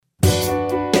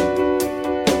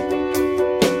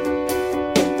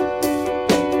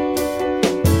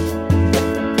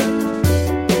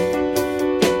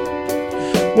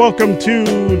Welcome to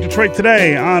Detroit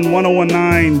Today on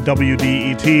 101.9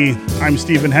 WDET. I'm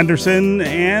Stephen Henderson,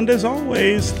 and as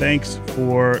always, thanks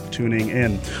for tuning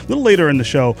in. A little later in the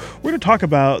show, we're going to talk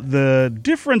about the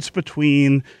difference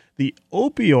between the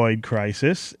opioid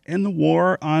crisis and the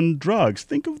war on drugs.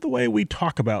 Think of the way we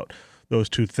talk about those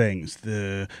two things,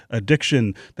 the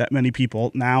addiction that many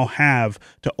people now have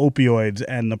to opioids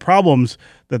and the problems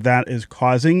that that is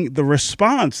causing, the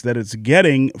response that it's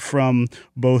getting from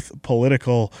both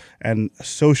political and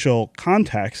social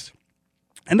context.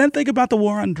 And then think about the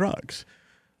war on drugs,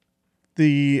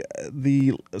 the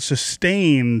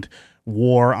sustained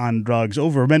war on drugs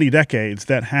over many decades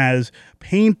that has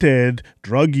painted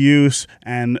drug use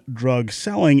and drug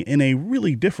selling in a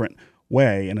really different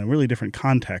way, in a really different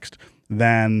context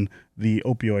than the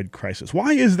opioid crisis.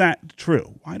 Why is that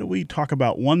true? Why do we talk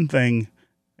about one thing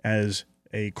as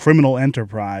a criminal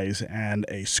enterprise and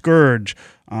a scourge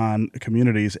on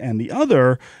communities and the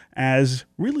other as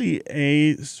really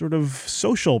a sort of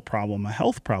social problem, a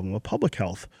health problem, a public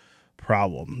health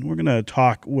problem? We're going to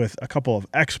talk with a couple of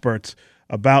experts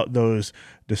about those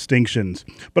distinctions.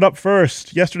 But up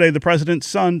first, yesterday, the president's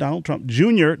son, Donald Trump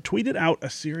Jr., tweeted out a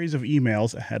series of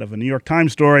emails ahead of a New York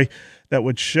Times story that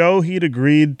would show he'd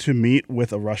agreed to meet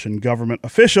with a Russian government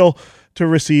official to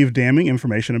receive damning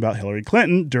information about Hillary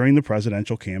Clinton during the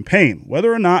presidential campaign.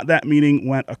 Whether or not that meeting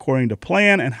went according to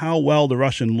plan and how well the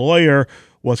Russian lawyer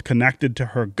was connected to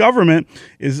her government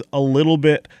is a little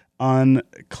bit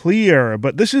unclear.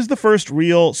 But this is the first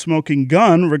real smoking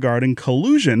gun regarding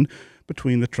collusion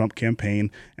between the Trump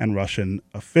campaign and Russian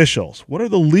officials. What are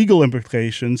the legal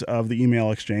implications of the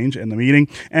email exchange and the meeting?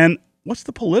 And what's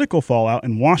the political fallout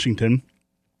in Washington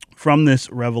from this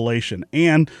revelation?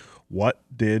 And what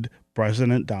did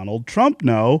President Donald Trump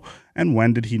know, and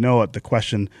when did he know it? The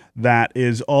question that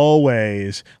is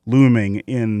always looming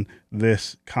in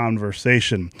this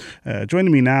conversation.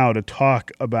 Joining me now to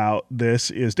talk about this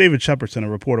is David Shepardson, a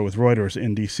reporter with Reuters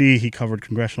in D.C. He covered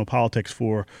congressional politics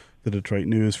for the Detroit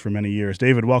News for many years.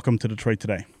 David, welcome to Detroit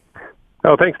Today.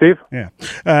 Oh, thanks, Steve. Yeah.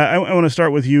 I want to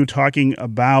start with you talking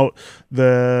about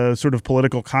the sort of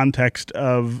political context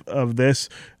of this.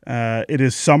 It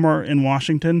is summer in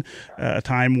Washington, a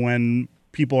time when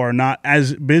people are not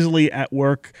as busily at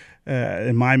work,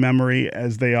 in my memory,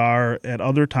 as they are at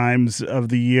other times of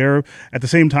the year. At the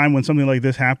same time, when something like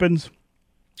this happens,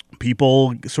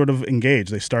 people sort of engage.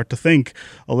 They start to think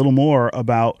a little more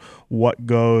about what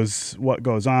goes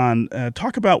on.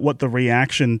 Talk about what the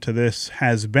reaction to this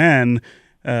has been,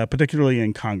 particularly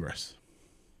in Congress.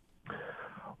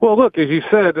 Well, look, as you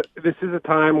said, this is a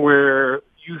time where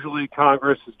usually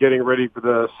Congress is getting ready for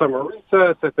the summer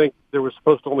recess. I think there was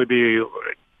supposed to only be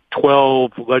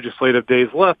 12 legislative days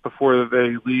left before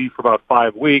they leave for about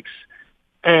 5 weeks.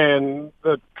 And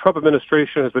the Trump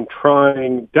administration has been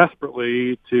trying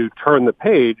desperately to turn the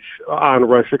page on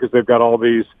Russia because they've got all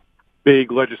these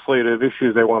big legislative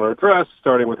issues they want to address,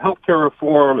 starting with healthcare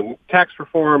reform and tax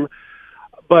reform.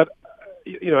 But,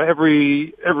 you know,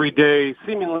 every day,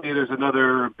 seemingly there's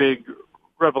another big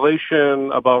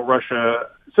revelation about Russia.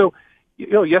 So, you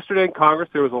know, yesterday in Congress,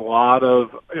 there was a lot of,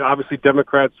 obviously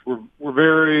Democrats were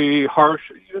very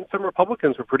harsh. Even some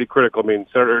Republicans were pretty critical. I mean,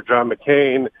 Senator John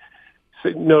McCain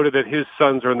noted that his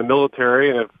sons are in the military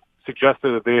and have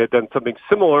suggested that they had done something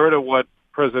similar to what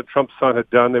President Trump's son had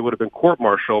done. They would have been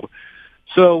court-martialed.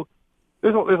 So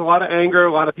there's a lot of anger.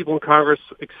 A lot of people in Congress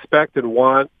expect and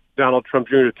want Donald Trump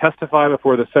Jr. to testify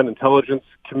before the Senate Intelligence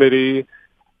Committee.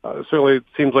 Certainly it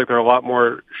seems like there are a lot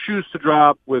more shoes to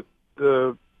drop with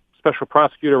the special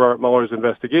prosecutor Robert Mueller's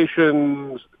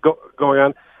investigations going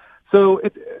on. So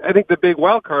I think the big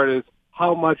wild card is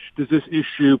how much does this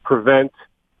issue prevent,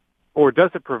 or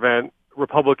does it prevent,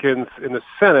 Republicans in the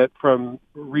Senate from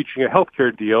reaching a health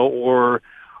care deal, or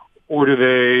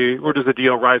does the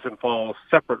deal rise and fall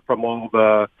separate from all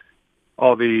the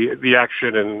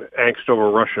action and angst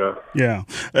over Russia? Yeah,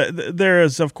 there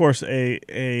is, of course,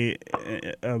 a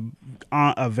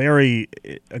very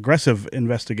aggressive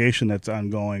investigation that's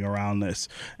ongoing around this,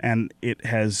 and it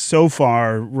has so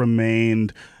far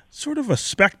remained sort of a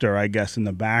specter, I guess, in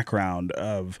the background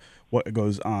of what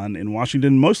goes on in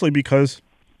Washington, mostly because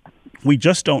we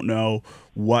just don't know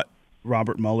what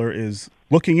Robert Mueller is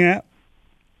looking at.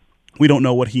 We don't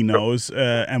know what he knows,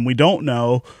 and we don't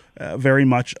know very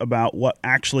much about what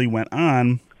actually went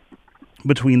on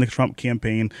between the Trump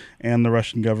campaign and the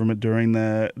Russian government during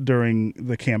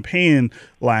the campaign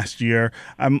last year.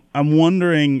 I'm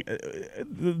wondering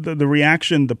the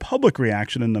reaction, the public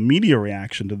reaction, and the media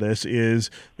reaction to this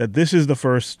is that this is the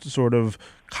first sort of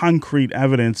concrete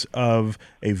evidence of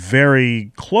a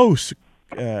very close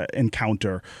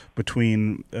encounter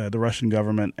between the Russian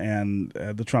government and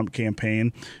the Trump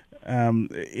campaign.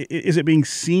 Is it being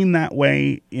seen that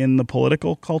way in the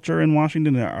political culture in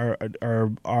Washington?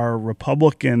 Are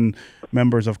Republican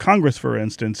members of Congress, for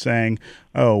instance, saying,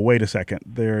 "Oh, wait a second,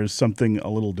 there's something a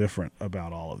little different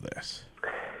about all of this"?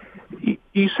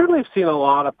 You certainly have seen a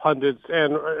lot of pundits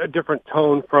and a different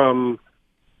tone from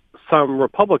some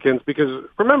Republicans because,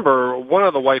 remember, one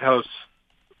of the White House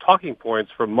talking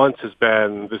points for months has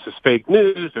been this is fake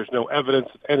news. There's no evidence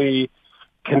of any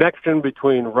connection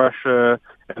between Russia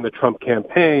and the Trump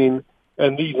campaign.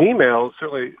 And these emails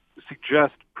certainly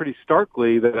suggest pretty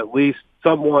starkly that at least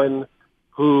someone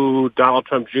who Donald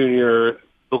Trump Jr.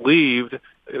 believed,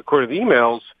 according to the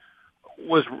emails,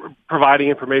 was providing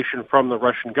information from the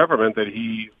Russian government, that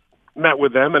he met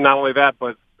with them. And not only that,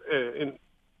 but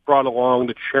brought along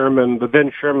the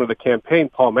then chairman of the campaign,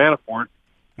 Paul Manafort,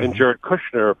 and Jared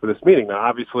Kushner for this meeting. Now,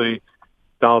 obviously,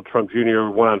 Donald Trump Jr.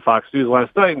 went on Fox News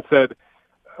last night and said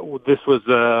this was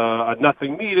a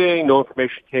nothing meeting, no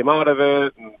information came out of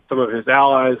it, and some of his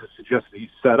allies have suggested he's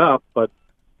set up, but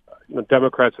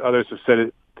Democrats and others have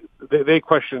said they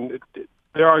question it.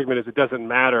 Their argument is it doesn't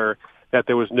matter that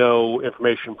there was no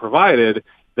information provided,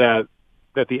 that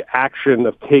the action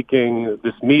of taking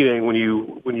this meeting when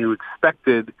you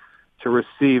expected to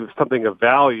receive something of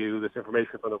value, this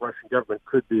information from the Russian government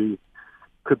could be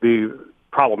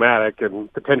problematic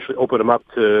and potentially open them up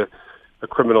to a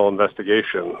criminal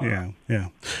investigation. Yeah.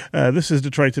 This is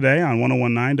Detroit Today on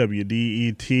 101.9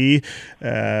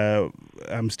 WDET.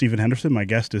 I'm Stephen Henderson. My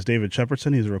guest is David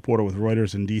Shepardson. He's a reporter with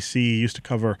Reuters in D.C. He used to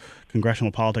cover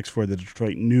congressional politics for the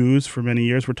Detroit News for many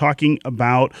years. We're talking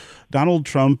about Donald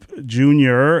Trump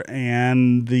Jr.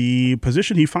 and the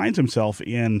position he finds himself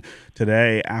in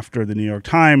today after the New York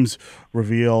Times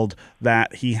revealed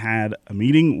that he had a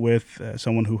meeting with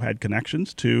someone who had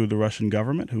connections to the Russian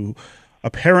government, who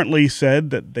apparently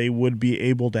said that they would be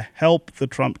able to help the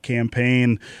Trump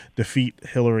campaign defeat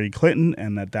Hillary Clinton,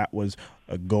 and that was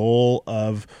a goal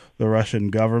of the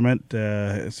Russian government.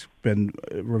 It's been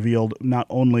revealed not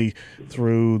only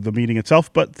through the meeting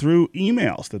itself, but through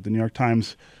emails that the New York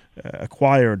Times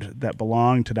acquired that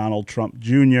belonged to Donald Trump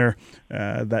Jr.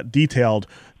 That detailed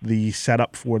the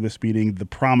setup for this meeting, the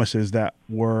promises that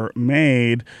were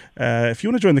made. If you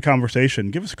want to join the conversation,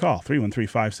 give us a call,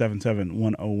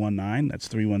 313-577-1019. That's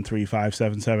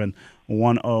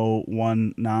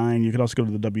 313-577-1019. You can also go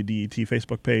to the WDET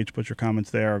Facebook page, put your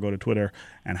comments there, or go to Twitter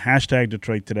and hashtag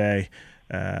Detroit Today,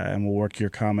 and we'll work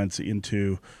your comments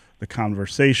into the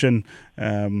conversation.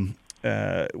 We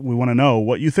want to know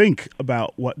what you think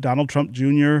about what Donald Trump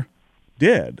Jr.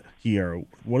 did here.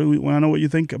 What do we want to know what you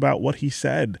think about what he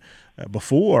said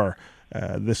before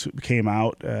this came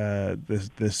out,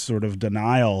 this sort of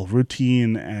denial,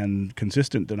 routine and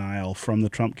consistent denial from the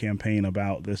Trump campaign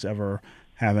about this ever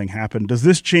having happened. Does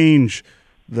this change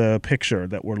the picture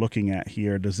that we're looking at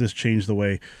here? Does this change the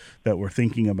way that we're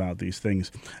thinking about these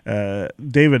things?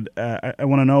 David, I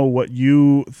want to know what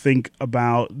you think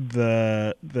about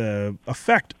the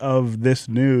effect of this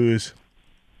news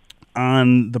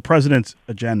on the president's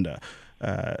agenda.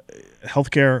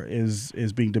 Healthcare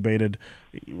is being debated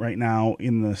right now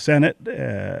in the Senate,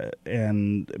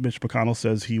 and Mitch McConnell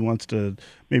says he wants to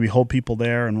maybe hold people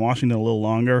there in Washington a little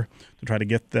longer to try to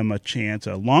get them a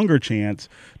longer chance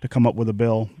to come up with a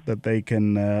bill that they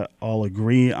can all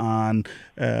agree on.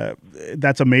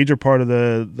 That's a major part of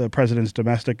the president's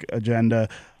domestic agenda.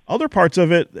 Other parts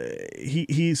of it,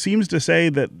 he seems to say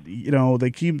that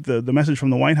they keep the message from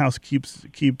the White House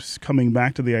keeps coming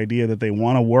back to the idea that they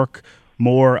want to work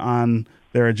more on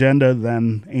their agenda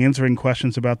than answering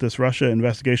questions about this Russia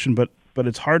investigation. But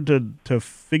it's hard to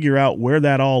figure out where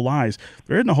that all lies.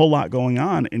 There isn't a whole lot going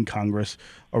on in Congress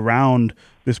around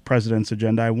this president's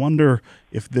agenda. I wonder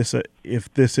if this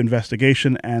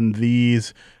investigation and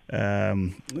these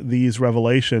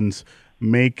revelations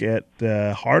make it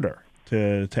harder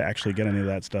to actually get any of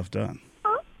that stuff done.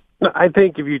 I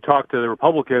think if you talk to the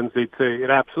Republicans, they'd say it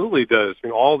absolutely does. I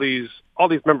mean, all these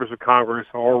members of Congress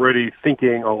are already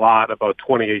thinking a lot about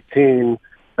 2018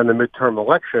 and the midterm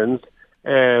elections,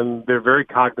 and they're very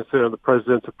cognizant of the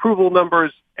president's approval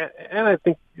numbers. And I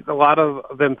think a lot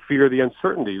of them fear the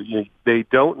uncertainty. They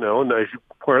don't know, and as you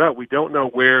pointed out, we don't know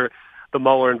where the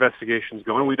Mueller investigation is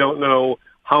going. We don't know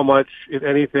how much, if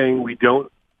anything, it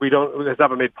has not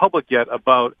been made public yet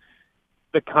about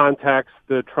the contacts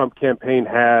the Trump campaign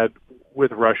had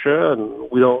with Russia,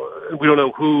 and we don't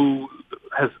know who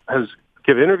has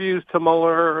given interviews to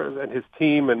Mueller and his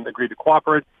team and agreed to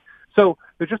cooperate. So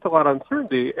there's just a lot of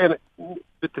uncertainty.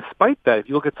 But despite that, if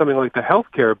you look at something like the health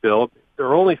care bill, there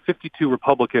are only 52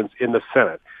 Republicans in the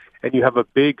Senate. and you have a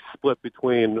big split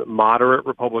between moderate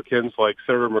Republicans like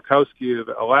Senator Murkowski of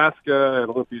Alaska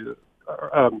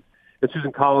and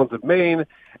Susan Collins of Maine,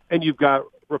 and you've got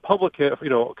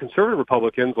conservative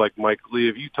Republicans like Mike Lee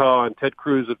of Utah and Ted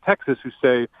Cruz of Texas who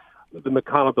say the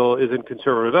McConnell bill isn't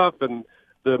conservative enough, and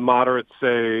the moderates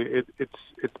say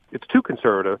it's too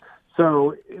conservative.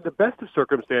 So in the best of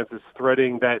circumstances,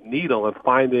 threading that needle and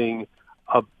finding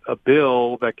a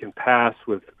bill that can pass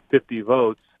with 50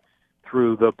 votes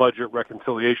through the budget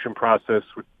reconciliation process,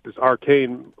 with this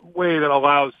arcane way that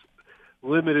allows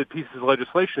limited pieces of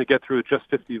legislation to get through with just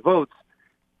 50 votes,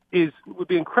 would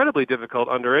be incredibly difficult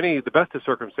under the best of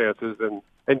circumstances,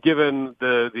 and given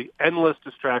the endless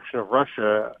distraction of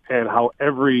Russia and how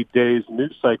every day's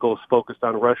news cycle is focused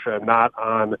on Russia and not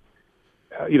on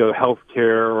health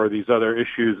care or these other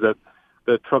issues that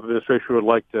the Trump administration would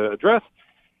like to address.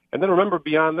 And then remember,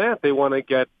 beyond that, they want to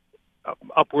get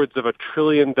upwards of $1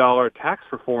 trillion tax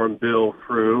reform bill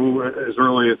through as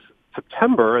early as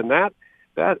September, and that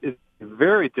is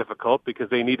very difficult because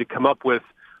they need to come up with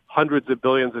hundreds of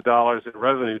billions of dollars in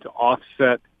revenue to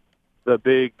offset the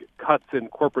big cuts in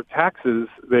corporate taxes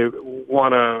they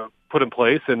want to put in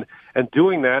place. And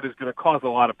doing that is going to cause a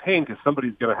lot of pain because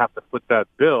somebody's going to have to foot that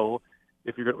bill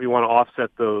if we want to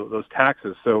offset those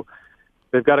taxes. So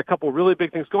they've got a couple really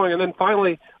big things going. And then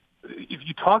finally, if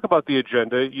you talk about the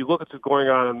agenda, you look at what's going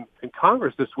on in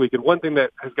Congress this week, and one thing that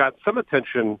has got some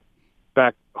attention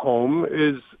back home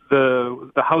is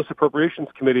the House Appropriations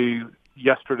Committee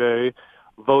yesterday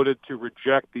voted to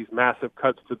reject these massive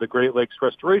cuts to the Great Lakes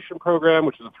Restoration Program,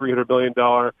 which is a $300 billion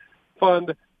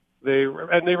fund. They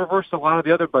reversed a lot of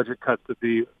the other budget cuts that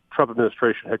the Trump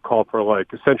administration had called for,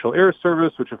 like essential air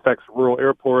service, which affects rural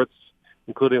airports,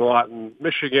 including a lot in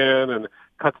Michigan, and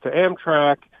cuts to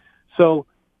Amtrak. So,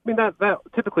 I mean, that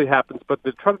typically happens, but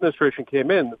the Trump administration came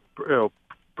in,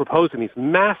 proposing these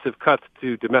massive cuts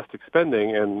to domestic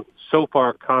spending, and so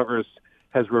far Congress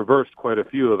has reversed quite a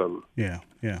few of them. Yeah.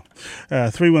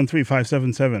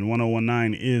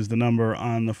 313-577-1019 is the number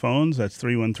on the phones. That's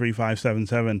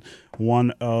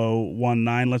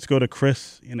 313-577-1019. Let's go to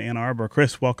Chris in Ann Arbor.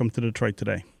 Chris, welcome to Detroit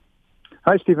Today.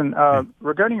 Hi, Stephen.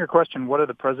 Regarding your question, what did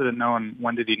the president know and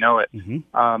when did he know it? Mm-hmm.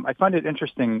 I find it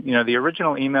interesting. The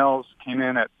original emails came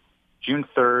in at June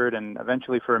 3rd and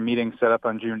eventually for a meeting set up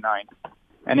on June 9th.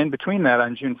 And in between that,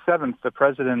 on June 7th, the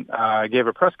president gave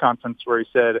a press conference where he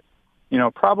said,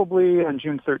 probably on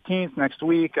June 13th, next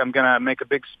week, I'm going to make a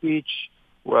big speech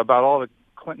about all the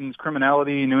Clinton's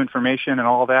criminality, new information, and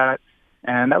all that.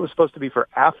 And that was supposed to be for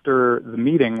after the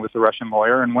meeting with the Russian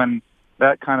lawyer. And when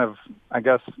that kind of, I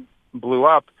guess, blew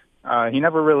up, he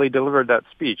never really delivered that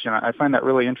speech. And I find that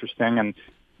really interesting. And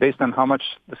based on how much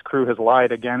this crew has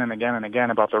lied again and again and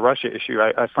again about the Russia issue,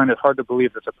 I find it hard to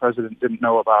believe that the president didn't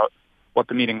know about what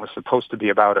the meeting was supposed to be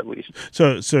about, at least.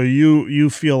 So you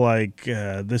feel like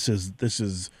this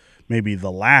is maybe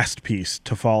the last piece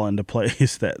to fall into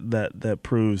place that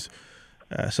proves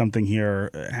something here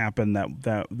happened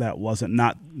that wasn't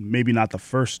maybe not the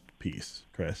first piece,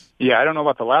 Chris. Yeah, I don't know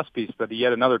about the last piece, but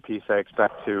yet another piece I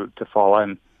expect to fall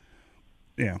in.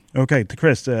 Yeah. Okay. To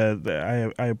Chris,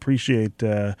 I appreciate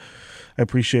the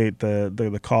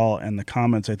call and the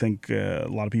comments. I think a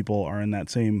lot of people are in that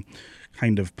same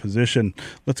kind of position.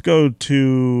 Let's go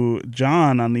to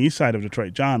John on the east side of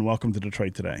Detroit. John, welcome to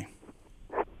Detroit Today.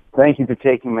 Thank you for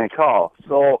taking my call.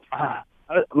 So,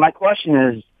 my question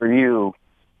is for you: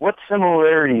 what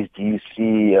similarities do you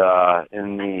see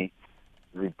in the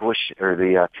Bush or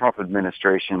the Trump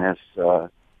administration as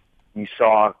you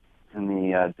saw in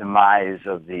the demise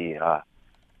of the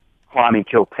Kwame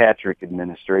Kilpatrick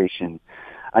administration?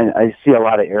 I see a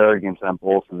lot of arrogance on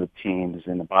both of the teams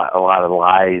and a lot of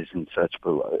lies and such,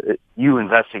 but you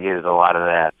investigated a lot of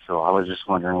that, so I was just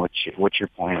wondering what your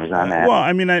point is on that. Well,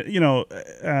 I mean, I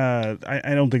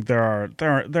don't think there are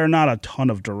not a ton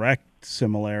of direct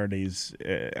similarities.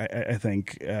 I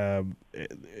think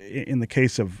in the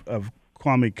case of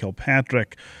Kwame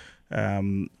Kilpatrick,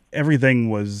 everything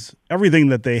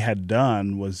that they had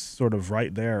done was sort of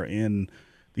right there in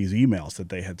these emails that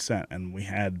they had sent, and we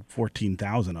had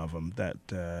 14,000 of them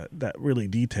that really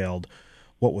detailed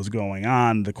what was going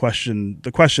on. The question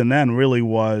then really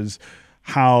was,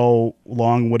 how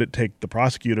long would it take the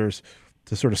prosecutors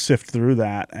to sort of sift through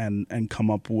that and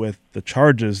come up with the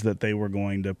charges that they were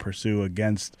going to pursue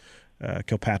against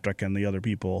Kilpatrick and the other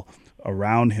people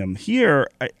around him. Here,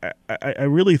 I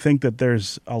really think that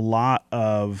there's a lot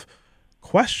of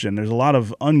question. There's a lot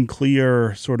of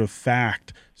unclear sort of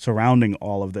fact surrounding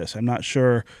all of this. I'm not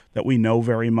sure that we know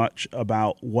very much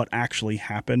about what actually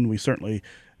happened. We certainly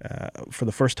for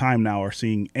the first time now, are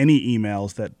seeing any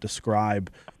emails that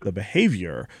describe the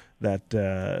behavior that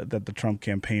the Trump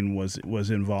campaign was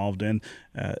involved in.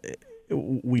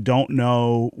 We don't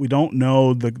know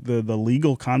the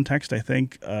legal context, I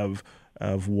think, of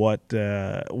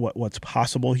what's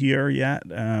possible here yet.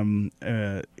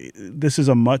 This is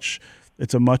a much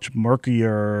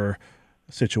murkier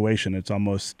situation. It's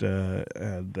almost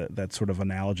that sort of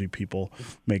analogy people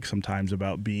make sometimes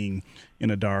about being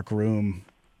in a dark room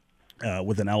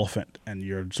with an elephant, and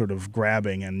you're sort of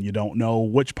grabbing, and you don't know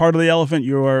which part of the elephant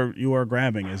you are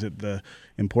grabbing. Is it the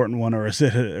important one, or is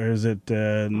it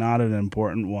not an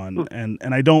important one? And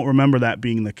I don't remember that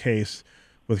being the case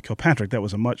with Kilpatrick. That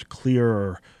was a much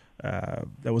clearer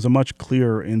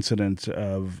incident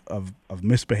of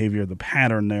misbehavior. The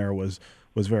pattern there was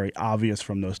very obvious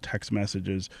from those text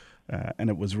messages, and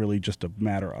it was really just a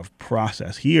matter of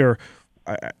process. Here,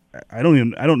 I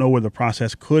don't know where the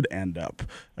process could end up,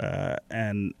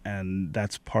 and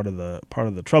that's part of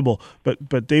the trouble.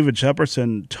 But David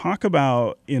Shepardson, talk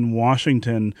about in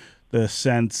Washington the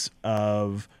sense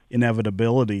of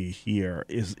inevitability here,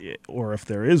 or if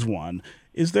there is one.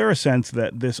 Is there a sense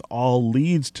that this all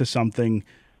leads to something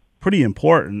pretty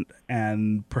important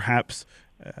and perhaps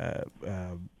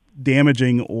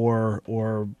damaging or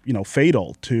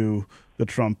fatal to the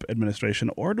Trump administration?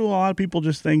 Or do a lot of people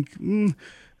just think,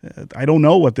 I don't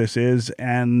know what this is,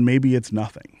 and maybe it's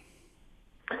nothing?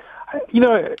 As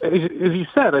you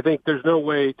said, I think there's no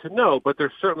way to know, but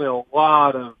there's certainly a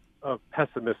lot of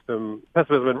pessimism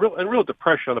and real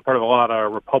depression on the part of a lot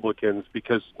of Republicans,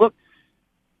 because, look,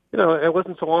 it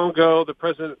wasn't so long ago that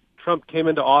President Trump came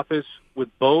into office with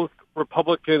both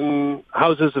Republican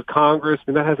houses of Congress.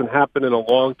 I mean, that hasn't happened in a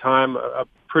long time. A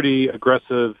pretty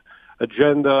aggressive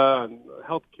agenda on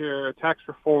healthcare, tax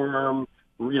reform,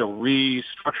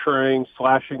 restructuring,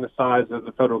 slashing the size of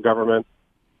the federal government.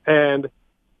 And,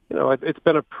 it's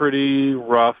been a pretty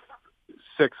rough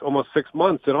almost 6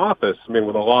 months in office. I mean,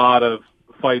 with a lot of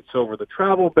fights over the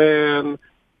travel ban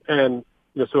and,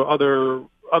 so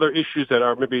other issues that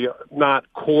are maybe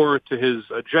not core to his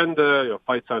agenda,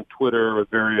 fights on Twitter with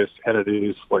various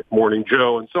entities like Morning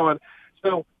Joe and so on.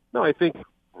 So, no, I think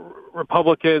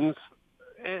Republicans,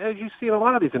 as you see in a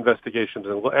lot of these investigations,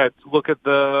 and look at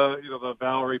the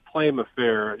Valerie Plame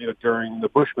affair, during the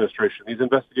Bush administration, these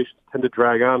investigations tend to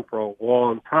drag on for a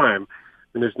long time.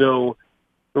 And there's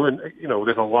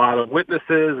there's a lot of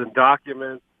witnesses and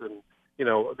documents, and,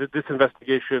 this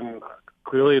investigation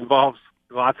clearly involves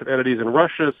lots of entities in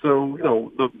Russia.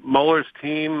 So, the Mueller's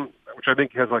team, which I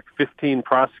think has like 15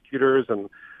 prosecutors and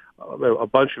a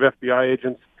bunch of FBI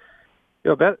agents,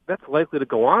 that's likely to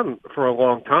go on for a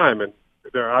long time. And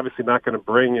they're obviously not going to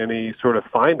bring any sort of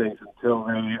findings until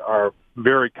they are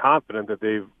very confident that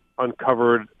they've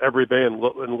uncovered everything and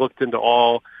looked into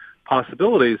all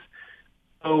possibilities.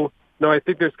 So, no, I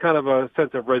think there's kind of a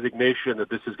sense of resignation that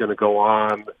this is going to go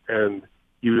on, and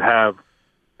you have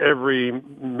every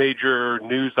major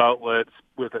news outlet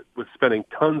with spending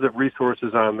tons of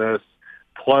resources on this,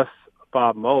 plus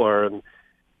Bob Mueller, and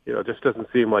it just doesn't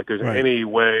seem like there's any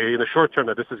way in the short term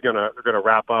that this is they're going to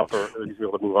wrap up or he's going to be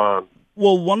able to move on.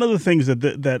 Well, one of the things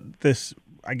that this,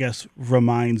 I guess,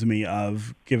 reminds me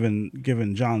of,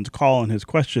 given John's call and his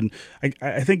question,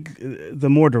 I think the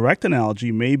more direct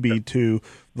analogy may be to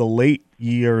the late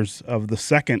years of the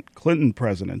second Clinton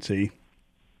presidency,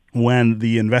 when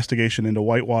the investigation into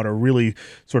Whitewater really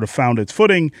sort of found its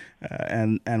footing,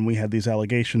 and we had these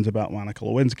allegations about Monica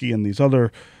Lewinsky and these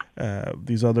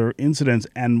other incidents,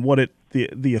 and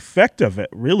the effect of it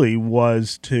really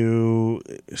was to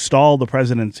stall the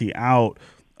presidency out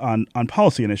on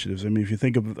policy initiatives. I mean, if you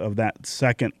think of that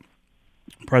second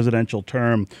presidential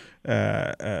term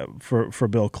for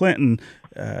Bill Clinton,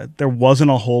 there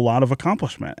wasn't a whole lot of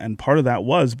accomplishment, and part of that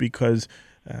was because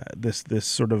this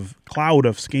sort of cloud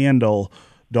of scandal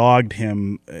dogged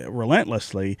him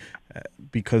relentlessly,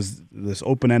 because this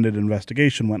open-ended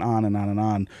investigation went on and on and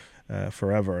on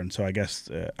forever. And so I guess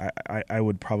I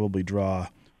would probably draw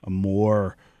a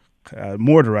more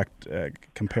direct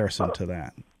comparison to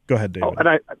that. Go ahead, David. And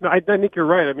I think you're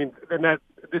right. I mean, and that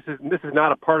this is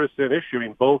not a partisan issue. I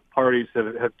mean, both parties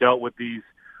have dealt with these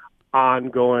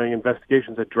ongoing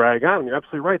investigations that drag on. And you're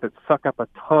absolutely right, that suck up a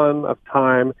ton of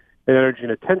time and energy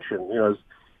and attention.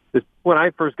 When I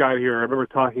first got here, I remember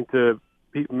talking to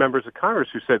members of Congress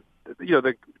who said,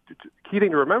 the key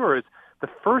thing to remember is the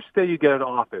first day you get in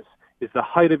office is the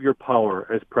height of your power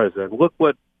as president. Look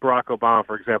what Barack Obama,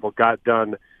 for example, got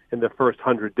done in the first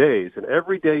 100 days. And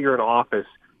every day you're in office,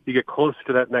 you get closer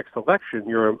to that next election,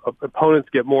 your opponents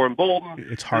get more emboldened.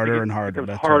 It's harder and harder.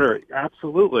 It's harder, right.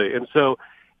 Absolutely. And so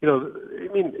I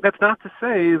mean, that's not to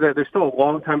say that there's still a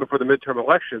long time before the midterm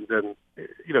elections, and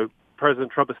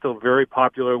President Trump is still very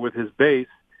popular with his base,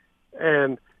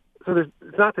 and so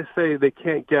it's not to say they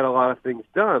can't get a lot of things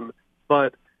done,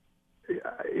 but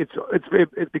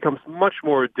it becomes much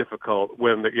more difficult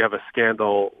when you have a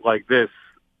scandal like this,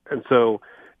 and so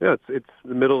it's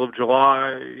the middle of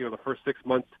July. The first 6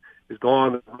 months is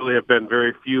gone. There really have been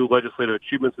very few legislative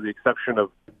achievements, with the exception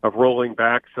of rolling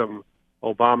back some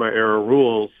Obama-era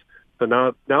rules. So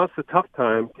now it's a tough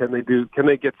time. Can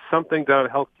they get something done on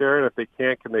health care? And if they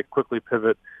can't, can they quickly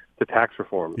pivot to tax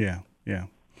reform? Yeah.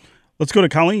 Let's go to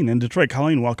Colleen in Detroit.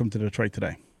 Colleen, welcome to Detroit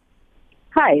Today.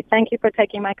 Hi, thank you for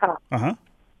taking my call. Uh-huh.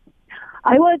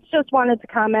 I just wanted to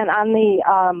comment on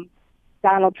the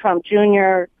Donald Trump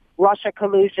Jr. Russia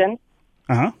collusion.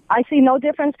 Uh-huh. I see no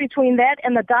difference between that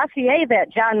and the dossier that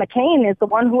John McCain is the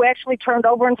one who actually turned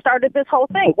over and started this whole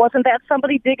thing. Wasn't that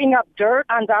somebody digging up dirt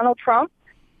on Donald Trump?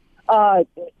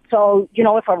 So,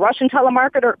 if a Russian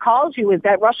telemarketer calls you, is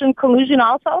that Russian collusion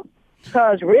also?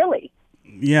 Because really,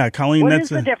 yeah, Colleen, what is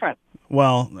the difference?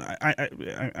 Well,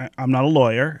 I'm not a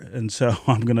lawyer, and so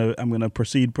I'm gonna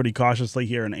proceed pretty cautiously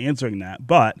here in answering that.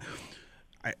 But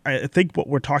I think what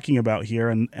we're talking about here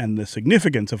and the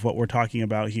significance of what we're talking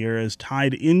about here is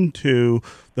tied into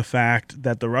the fact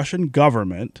that the Russian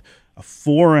government, a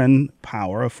foreign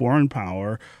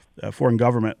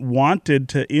government, wanted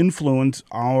to influence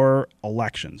our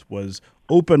elections, was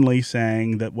openly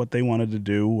saying that what they wanted to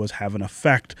do was have an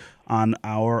effect on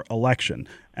our election.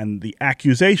 And the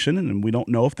accusation, and we don't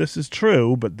know if this is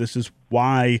true, but this is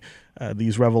why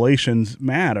these revelations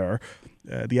matter,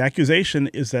 the accusation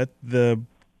is that the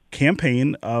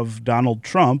campaign of Donald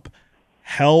Trump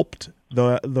helped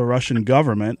the Russian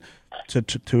government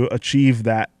to achieve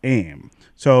that aim.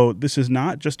 So this is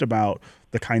not just about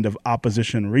the kind of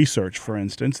opposition research, for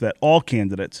instance, that all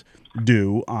candidates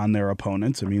do on their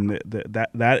opponents. I mean,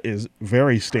 that is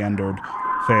very standard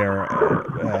fare,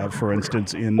 for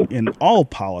instance, in all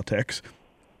politics.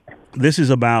 This is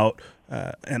about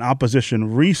an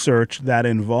opposition research that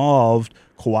involved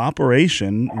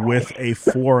cooperation with a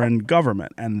foreign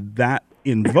government, and that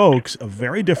invokes a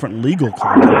very different legal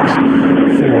context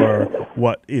for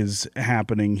what is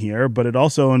happening here, but it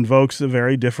also invokes a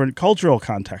very different cultural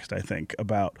context, I think,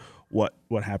 about what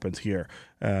happens here.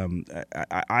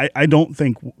 I don't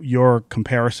think your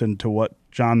comparison to what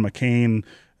John McCain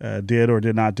did or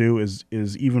did not do is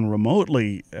even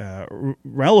remotely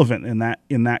relevant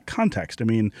in that context. I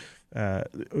mean,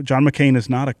 John McCain is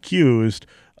not accused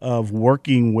of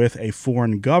working with a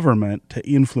foreign government to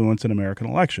influence an American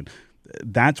election.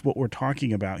 That's what we're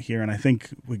talking about here, and I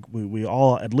think we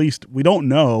all, at least, we don't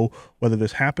know whether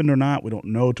this happened or not. We don't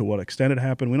know to what extent it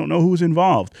happened. We don't know who's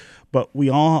involved, but we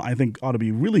all, I think, ought to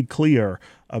be really clear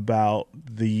about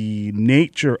the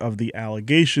nature of the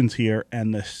allegations here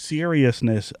and the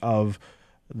seriousness of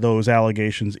those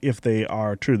allegations if they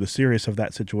are true, the seriousness of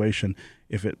that situation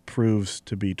if it proves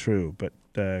to be true. But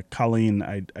Colleen,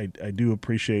 I do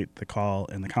appreciate the call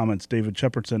and the comments. David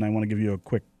Shepardson, I want to give you a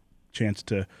quick chance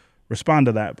to respond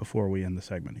to that before we end the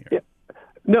segment here. Yeah.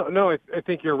 No, I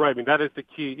think you're right. I mean, that is the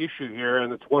key issue here,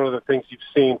 and it's one of the things you've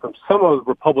seen from some of the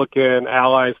Republican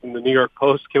allies. In the New York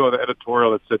Post came out with an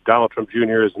editorial that said Donald Trump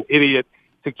Jr. is an idiot,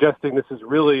 suggesting this is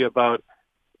really about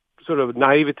sort of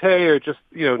naivete or just,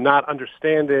 not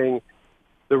understanding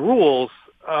the rules.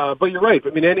 But you're right. I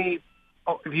mean,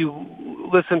 if you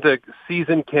listen to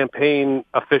seasoned campaign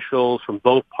officials from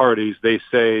both parties, they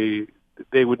say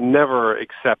they would never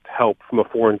accept help from a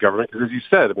foreign government because, as you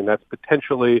said, I mean, that's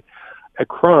potentially a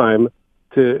crime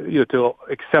to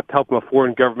accept help from a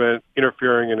foreign government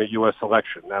interfering in a U.S.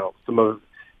 election. Now, some of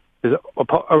his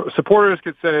supporters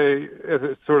could say,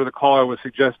 as sort of the caller was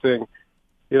suggesting,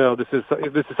 this is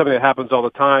something that happens all the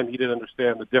time. He didn't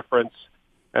understand the difference,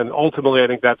 and ultimately, I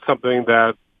think that's something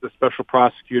that the special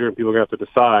prosecutor and people are going to have to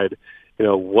decide.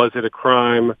 Was it a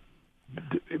crime?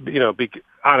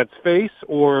 On its face,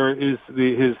 or is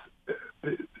his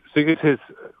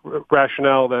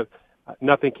rationale that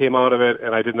nothing came out of it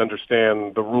and I didn't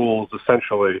understand the rules,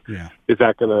 essentially, is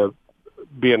that going to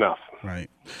be enough? Right.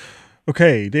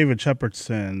 Okay, David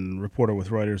Shepardson, reporter with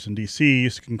Reuters in D.C.,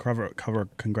 used to cover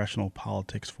congressional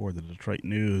politics for the Detroit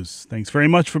News. Thanks very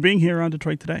much for being here on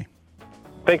Detroit Today.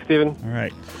 Thanks, Stephen. All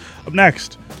right. Up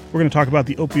next, we're going to talk about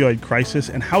the opioid crisis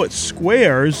and how it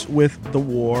squares with the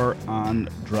war on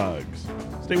drugs.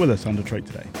 Stay with us on Detroit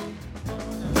Today.